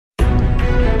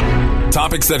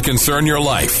Topics that concern your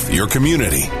life, your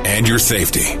community, and your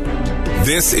safety.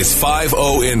 This is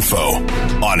 5-0 Info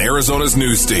on Arizona's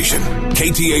news station,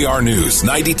 KTAR News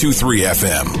 92.3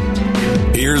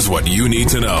 FM. Here's what you need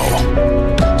to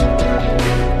know.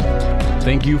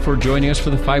 Thank you for joining us for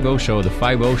the 5-0 Show. The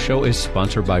 5-0 Show is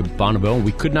sponsored by Bonneville, and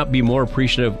we could not be more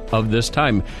appreciative of this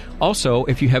time. Also,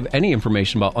 if you have any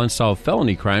information about unsolved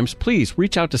felony crimes, please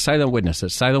reach out to Silent Witness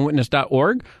at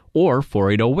silentwitness.org or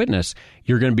 480-WITNESS.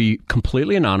 You're going to be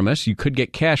completely anonymous. You could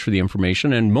get cash for the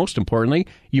information, and most importantly,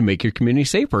 you make your community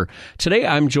safer. Today,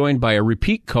 I'm joined by a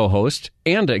repeat co-host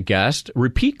and a guest,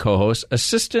 repeat co-host,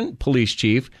 Assistant Police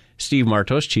Chief Steve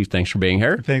Martos. Chief, thanks for being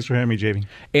here. Thanks for having me, Jamie.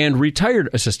 And retired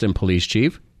Assistant Police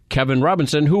Chief Kevin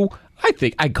Robinson, who I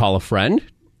think I'd call a friend.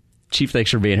 Chief,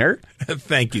 thanks for being here.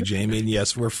 Thank you, Jamie. And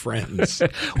yes, we're friends.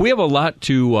 We have a lot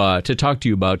to talk to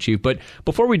you about, Chief. But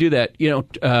before we do that,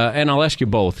 and I'll ask you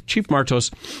both, Chief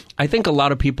Martos, I think a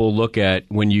lot of people look at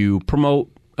when you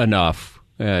promote enough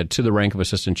to the rank of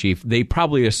Assistant Chief, they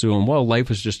probably assume, well,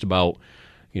 life is just about,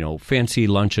 fancy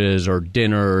lunches or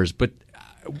dinners. But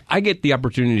I get the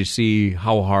opportunity to see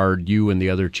how hard you and the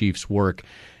other chiefs work.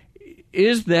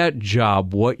 Is that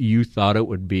job what you thought it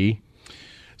would be?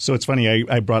 So it's funny,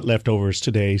 I brought leftovers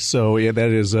today. So yeah,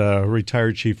 that is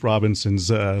retired Chief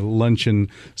Robinson's luncheon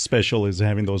special, is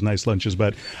having those nice lunches.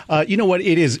 But you know what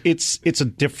it is? It's a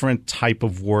different type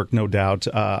of work, no doubt.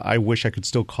 I wish I could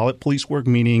still call it police work,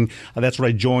 meaning that's what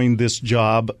I joined this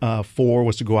job for,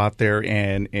 was to go out there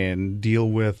and deal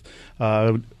with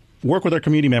work with our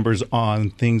community members on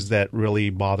things that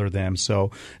really bother them. So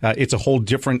it's a whole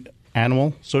different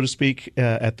animal, so to speak,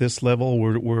 at this level.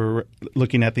 We're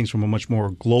looking at things from a much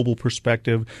more global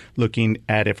perspective, looking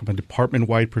at it from a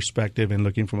department-wide perspective, and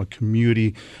looking from a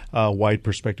community-wide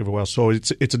perspective as well. So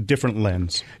it's a different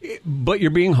lens. But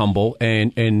you're being humble,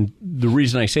 and the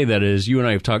reason I say that is you and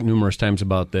I have talked numerous times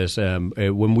about this.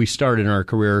 When we started in our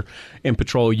career in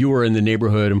patrol, you were in the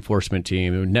neighborhood enforcement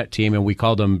team, NET team, and we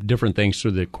called them different things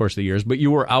through the course of the years. But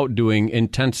you were out doing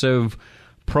intensive,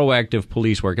 proactive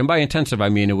police work. And by intensive, I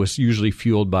mean it was usually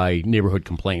fueled by neighborhood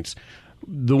complaints.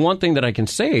 The one thing that I can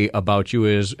say about you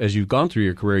is, as you've gone through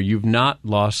your career, you've not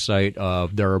lost sight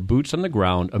of there are boots on the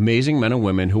ground, amazing men and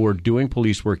women who are doing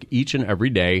police work each and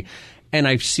every day. And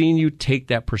I've seen you take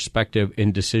that perspective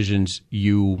in decisions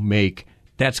you make.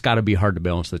 That's got to be hard to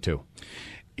balance the two.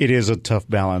 It is a tough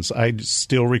balance. I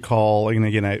still recall, and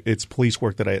again, it's police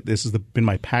work that this has been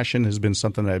my passion, has been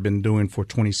something that I've been doing for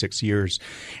 26 years.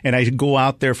 And I go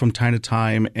out there from time to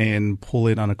time and pull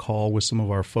in on a call with some of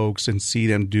our folks and see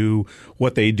them do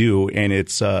what they do. And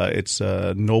it's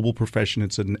a noble profession.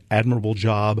 It's an admirable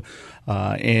job.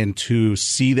 And to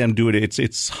see them do it,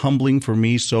 it's humbling for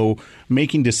me. So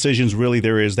making decisions, really,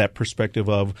 there is that perspective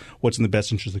of what's in the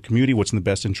best interest of the community, what's in the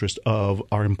best interest of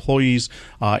our employees,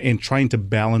 and trying to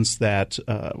balance that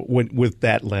with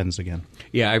that lens again.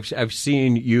 Yeah, I've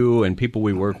seen you and people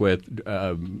we work with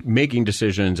making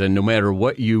decisions, and no matter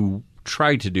what you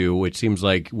try to do, it seems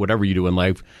like whatever you do in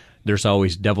life, there's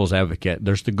always devil's advocate.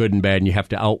 There's the good and bad, and you have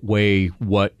to outweigh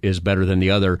what is better than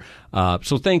the other.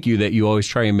 So thank you that you always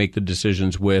try and make the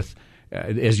decisions with,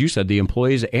 as you said, the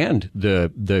employees and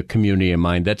the community in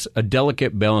mind. That's a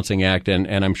delicate balancing act,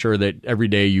 and I'm sure that every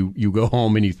day you go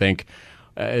home and you think,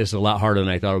 it's a lot harder than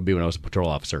I thought it would be when I was a patrol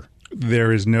officer.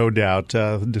 There is no doubt.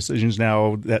 Decisions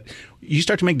now that you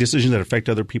start to make decisions that affect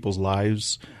other people's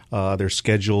lives, their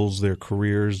schedules, their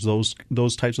careers,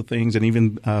 those types of things, and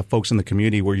even folks in the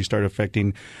community where you start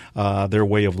affecting their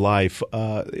way of life.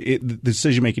 The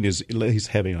decision making is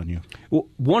heavy on you. Well,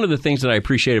 one of the things that I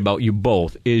appreciate about you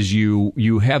both is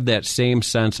you have that same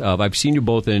sense of, I've seen you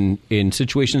both in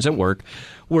situations at work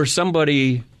where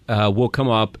somebody will come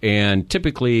up, and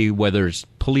typically, whether it's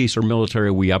police or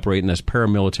military, we operate in this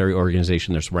paramilitary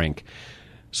organization, there's rank.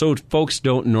 So folks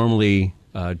don't normally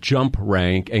jump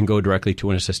rank and go directly to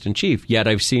an assistant chief. Yet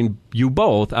I've seen you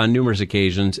both on numerous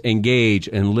occasions engage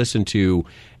and listen to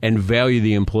and value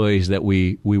the employees that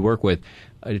we work with.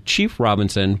 Chief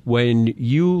Robinson, when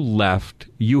you left,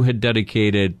 you had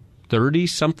dedicated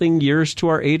 30-something years to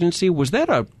our agency. Was that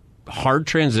a hard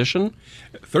transition?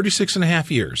 36 and a half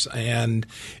years. And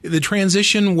the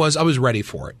transition was, I was ready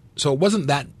for it. So it wasn't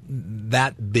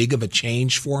that big of a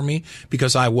change for me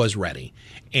because I was ready.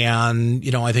 And,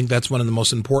 I think that's one of the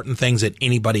most important things that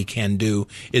anybody can do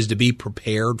is to be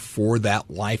prepared for that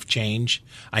life change.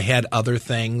 I had other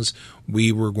things.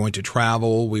 We were going to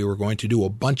travel. We were going to do a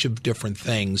bunch of different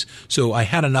things. So I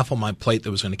had enough on my plate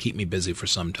that was going to keep me busy for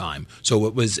some time. So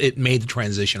it made the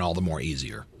transition all the more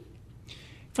easier.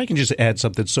 If I can just add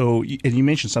something. So, and you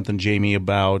mentioned something, Jamie,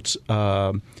 about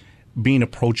being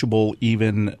approachable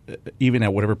even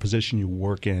at whatever position you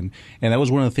work in. And that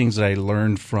was one of the things that I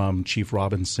learned from Chief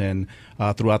Robinson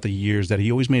throughout the years, that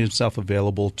he always made himself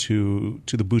available to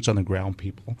the boots on the ground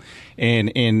people.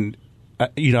 And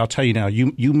I'll tell you now,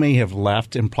 you may have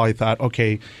left and probably thought,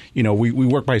 okay, we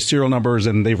work by serial numbers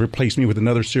and they've replaced me with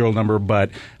another serial number.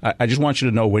 But I just want you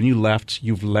to know, when you left,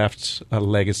 you've left a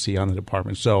legacy on the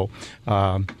department. So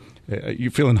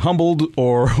you're feeling humbled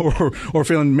or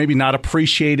feeling maybe not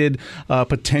appreciated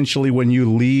potentially when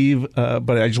you leave.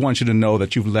 But I just want you to know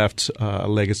that you've left a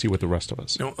legacy with the rest of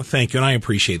us. Thank you, and I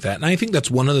appreciate that. And I think that's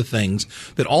one of the things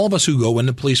that all of us who go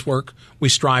into police work, we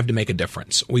strive to make a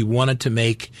difference. We wanted to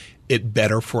make it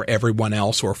better for everyone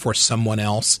else or for someone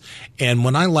else. And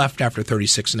when I left after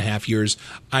 36 and a half years,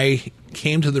 I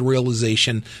came to the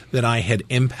realization that I had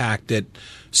impacted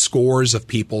scores of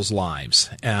people's lives,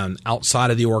 and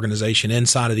outside of the organization,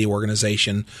 inside of the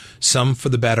organization, some for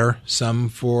the better, some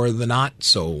for the not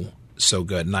so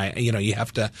good. And you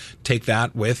have to take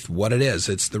that with what it is.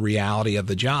 It's the reality of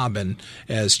the job. And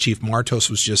as Chief Martos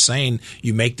was just saying,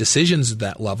 you make decisions at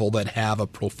that level that have a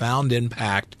profound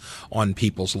impact on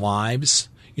people's lives.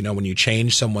 When you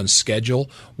change someone's schedule,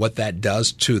 what that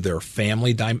does to their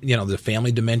family, the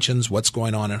family dimensions, what's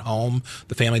going on at home,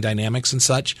 the family dynamics and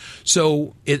such.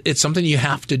 So it's something you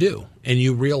have to do, and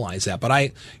you realize that. But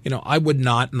I would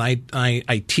not, and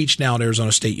I teach now at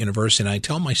Arizona State University, and I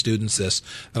tell my students this,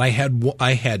 that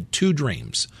I had two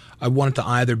dreams. I wanted to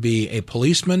either be a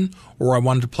policeman or I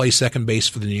wanted to play second base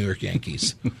for the New York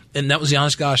Yankees. And that was the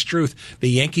honest gosh truth. The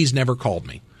Yankees never called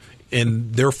me.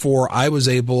 And therefore, I was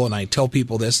able, and I tell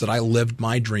people this, that I lived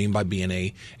my dream by being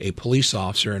a police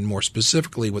officer, and more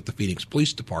specifically with the Phoenix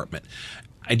Police Department.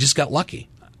 I just got lucky.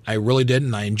 I really did,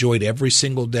 and I enjoyed every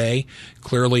single day.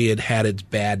 Clearly, it had its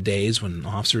bad days when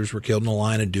officers were killed in the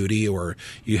line of duty, or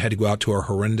you had to go out to a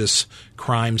horrendous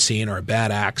crime scene or a bad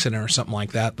accident or something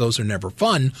like that. Those are never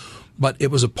fun, but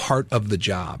it was a part of the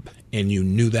job, and you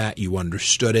knew that, you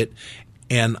understood it.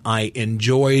 And I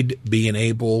enjoyed being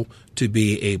able to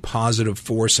be a positive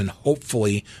force and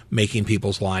hopefully making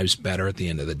people's lives better at the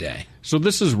end of the day. So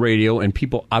this is radio, and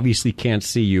people obviously can't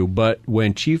see you, but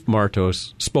when Chief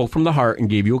Martos spoke from the heart and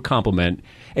gave you a compliment,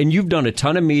 and you've done a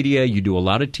ton of media, you do a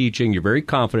lot of teaching, you're very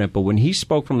confident, but when he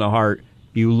spoke from the heart,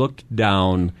 you looked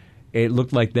down, it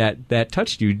looked like that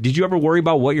touched you. Did you ever worry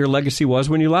about what your legacy was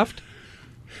when you left?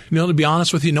 To be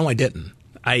honest with you, no, I didn't.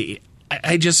 I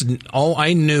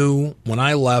knew when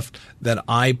I left that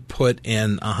I put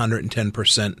in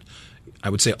 110%, I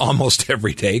would say almost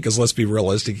every day, because let's be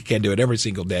realistic, you can't do it every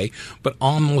single day, but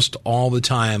almost all the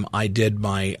time I did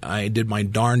my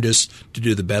darndest to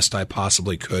do the best I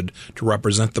possibly could to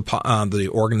represent the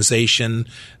organization,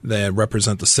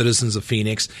 represent the citizens of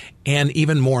Phoenix, and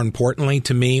even more importantly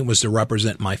to me was to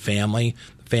represent my family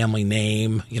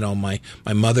name. My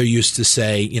mother used to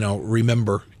say,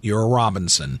 remember, you're a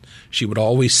Robinson. She would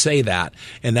always say that.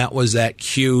 And that was that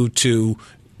cue to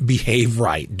behave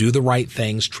right, do the right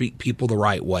things, treat people the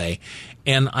right way.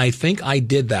 And I think I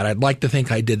did that. I'd like to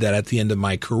think I did that at the end of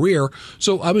my career.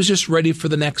 So I was just ready for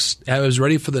the next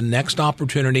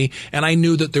opportunity. And I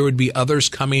knew that there would be others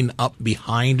coming up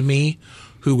behind me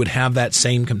who would have that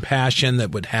same compassion, that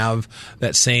would have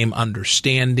that same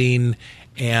understanding,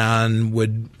 and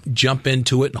would jump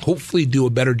into it and hopefully do a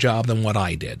better job than what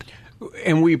I did.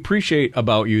 And we appreciate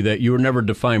about you that you were never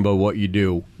defined by what you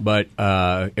do. But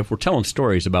if we're telling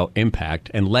stories about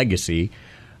impact and legacy,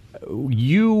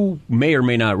 you may or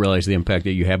may not realize the impact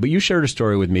that you had. But you shared a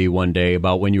story with me one day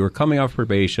about when you were coming off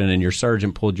probation and your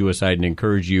sergeant pulled you aside and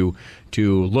encouraged you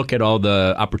to look at all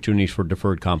the opportunities for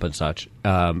deferred comp and such.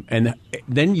 And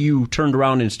then you turned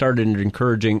around and started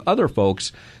encouraging other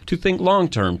folks to think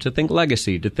long-term, to think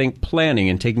legacy, to think planning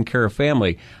and taking care of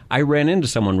family. I ran into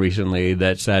someone recently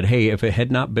that said, hey, if it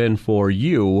had not been for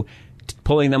you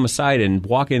pulling them aside and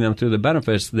walking them through the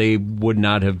benefits, they would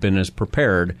not have been as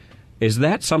prepared. Is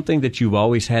that something that you've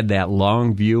always had, that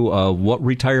long view of what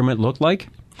retirement looked like?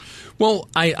 Well,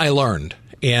 I learned.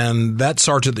 And that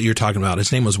sergeant that you're talking about,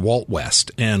 his name was Walt West.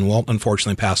 And Walt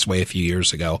unfortunately passed away a few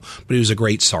years ago, but he was a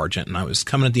great sergeant. And I was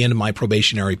coming at the end of my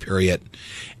probationary period,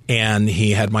 and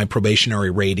he had my probationary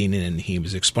rating, and he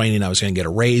was explaining I was going to get a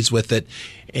raise with it.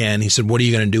 And he said, what are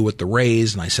you going to do with the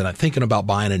raise? And I said, I'm thinking about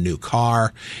buying a new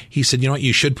car. He said, you know what,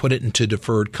 you should put it into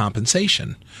deferred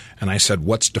compensation. And I said,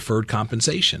 what's deferred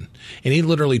compensation? And he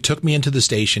literally took me into the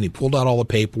station. He pulled out all the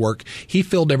paperwork. He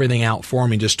filled everything out for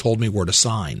me and just told me where to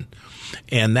sign.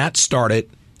 And that started,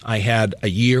 I had a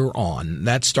year on.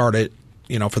 That started,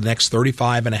 for the next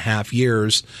 35 and a half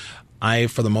years,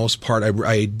 for the most part,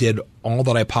 I did all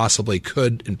that I possibly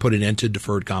could and put it into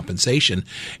deferred compensation,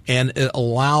 and it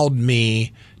allowed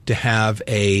me to have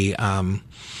a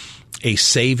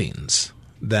savings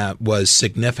that was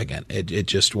significant. It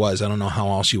just was. I don't know how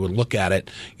else you would look at it.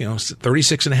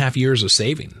 36 and a half years of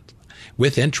savings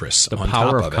with interest on top of it.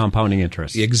 The power of compounding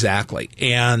interest. Exactly.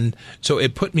 And so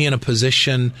it put me in a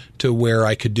position to where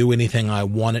I could do anything I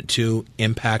wanted to,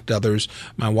 impact others.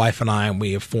 My wife and I,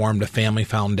 we have formed a family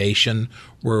foundation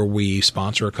where we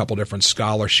sponsor a couple different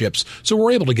scholarships. So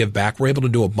we're able to give back. We're able to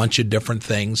do a bunch of different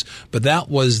things. But that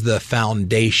was the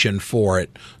foundation for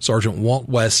it. Sergeant Walt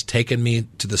West taking me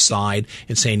to the side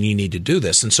and saying, you need to do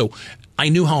this. And so I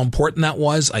knew how important that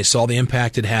was. I saw the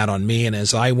impact it had on me. And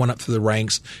as I went up through the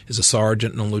ranks as a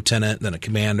sergeant and a lieutenant, then a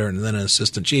commander, and then an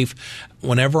assistant chief,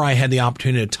 whenever I had the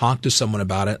opportunity to talk to someone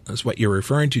about it, that's what you're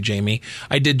referring to, Jamie,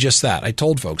 I did just that. I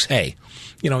told folks, hey,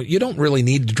 you don't really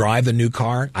need to drive the new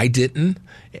car. I didn't.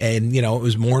 And, it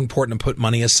was more important to put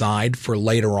money aside for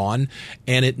later on.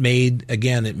 And it made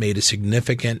a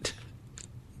significant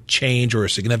change or a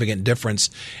significant difference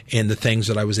in the things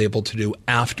that I was able to do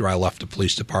after I left the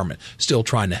police department, still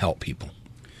trying to help people.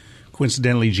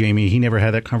 Coincidentally, Jamie, he never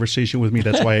had that conversation with me.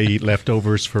 That's why I eat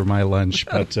leftovers for my lunch.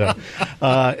 But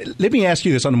let me ask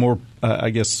you this on a more, I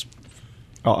guess,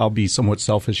 I'll be somewhat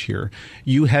selfish here.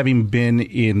 You having been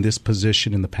in this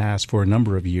position in the past for a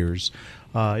number of years,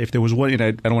 if there was one, and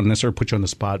I don't want to necessarily put you on the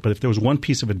spot, but if there was one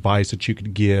piece of advice that you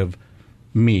could give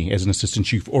me as an assistant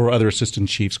chief or other assistant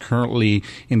chiefs currently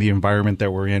in the environment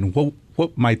that we're in,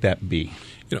 what might that be?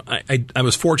 I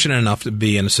was fortunate enough to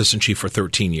be an assistant chief for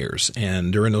 13 years.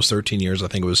 And during those 13 years, I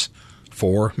think it was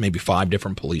 4, maybe 5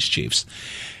 different police chiefs.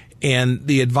 And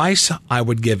the advice I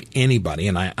would give anybody,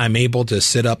 and I'm able to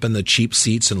sit up in the cheap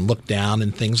seats and look down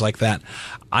and things like that,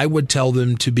 I would tell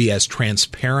them to be as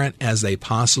transparent as they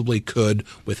possibly could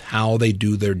with how they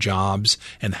do their jobs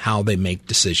and how they make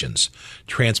decisions.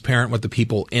 Transparent with the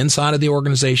people inside of the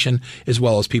organization as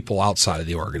well as people outside of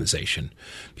the organization.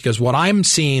 Because what I'm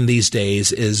seeing these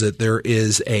days is that there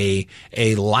is a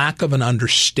lack of an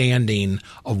understanding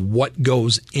of what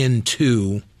goes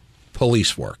into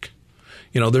police work.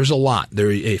 There's a lot there.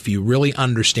 If you really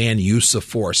understand use of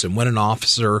force and when an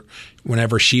officer,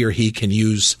 whenever she or he can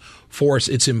use force,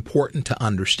 it's important to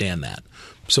understand that.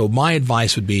 So my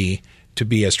advice would be to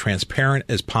be as transparent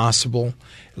as possible.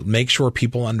 Make sure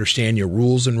people understand your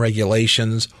rules and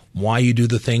regulations, why you do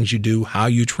the things you do, how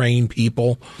you train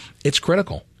people. It's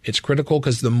critical. It's critical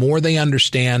because the more they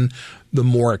understand, the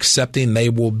more accepting they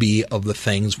will be of the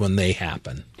things when they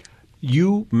happen.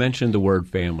 You mentioned the word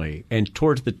family, and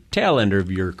towards the tail end of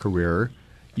your career,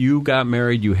 you got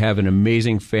married. You have an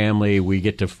amazing family. We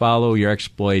get to follow your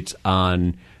exploits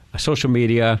on social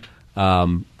media.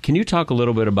 Can you talk a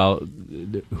little bit about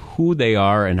who they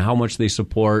are and how much they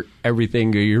support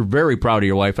everything? You're very proud of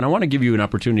your wife, and I want to give you an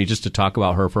opportunity just to talk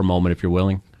about her for a moment, if you're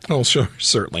willing. Oh, sure,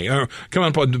 certainly. Coming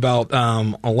up on about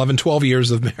 11, 12 years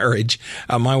of marriage.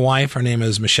 My wife, her name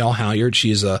is Michelle Halyard.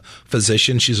 She's a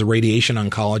physician. She's a radiation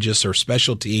oncologist. Her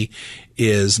specialty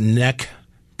is neck,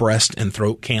 breast, and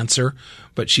throat cancer,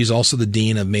 but she's also the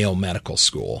dean of Mayo Medical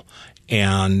School.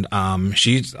 And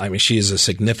she's an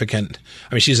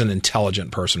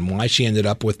intelligent person. Why she ended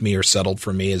up with me or settled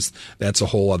for me that's a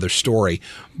whole other story.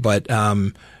 But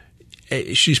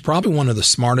she's probably one of the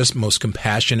smartest, most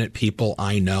compassionate people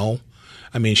I know.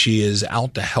 She is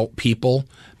out to help people,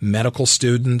 medical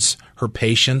students, her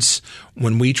patients.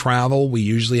 When we travel, we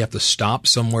usually have to stop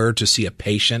somewhere to see a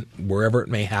patient, wherever it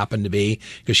may happen to be,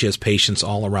 because she has patients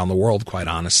all around the world, quite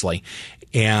honestly.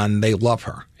 And they love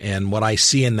her. And what I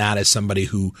see in that is somebody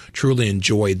who truly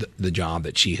enjoyed the job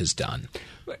that she has done.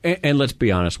 And let's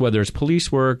be honest, whether it's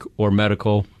police work or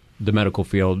the medical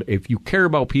field, if you care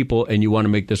about people and you want to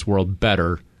make this world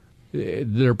better,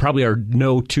 there probably are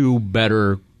no two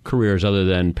better careers other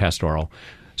than pastoral.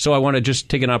 So I want to just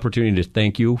take an opportunity to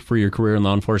thank you for your career in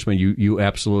law enforcement. You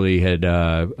absolutely had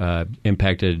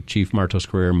impacted Chief Marto's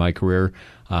career and my career.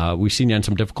 We've seen you on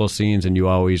some difficult scenes, and you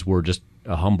always were just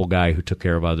a humble guy who took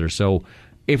care of others. So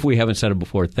if we haven't said it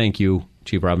before, thank you,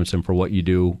 Chief Robinson, for what you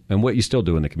do and what you still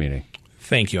do in the community.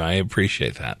 Thank you. I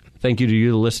appreciate that. Thank you to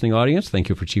you, the listening audience. Thank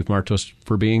you for Chief Martos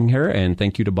for being here, and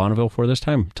thank you to Bonneville for this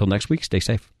time. Till next week, stay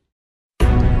safe.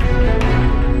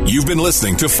 You've been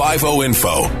listening to 5-0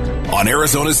 Info on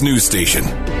Arizona's news station,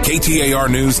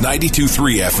 KTAR News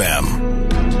 92.3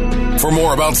 FM. For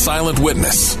more about Silent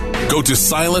Witness, go to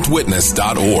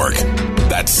silentwitness.org.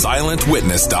 That's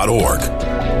silentwitness.org.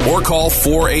 Or call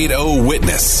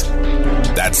 480-WITNESS.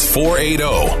 That's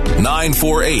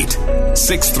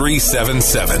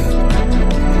 480-948-6377.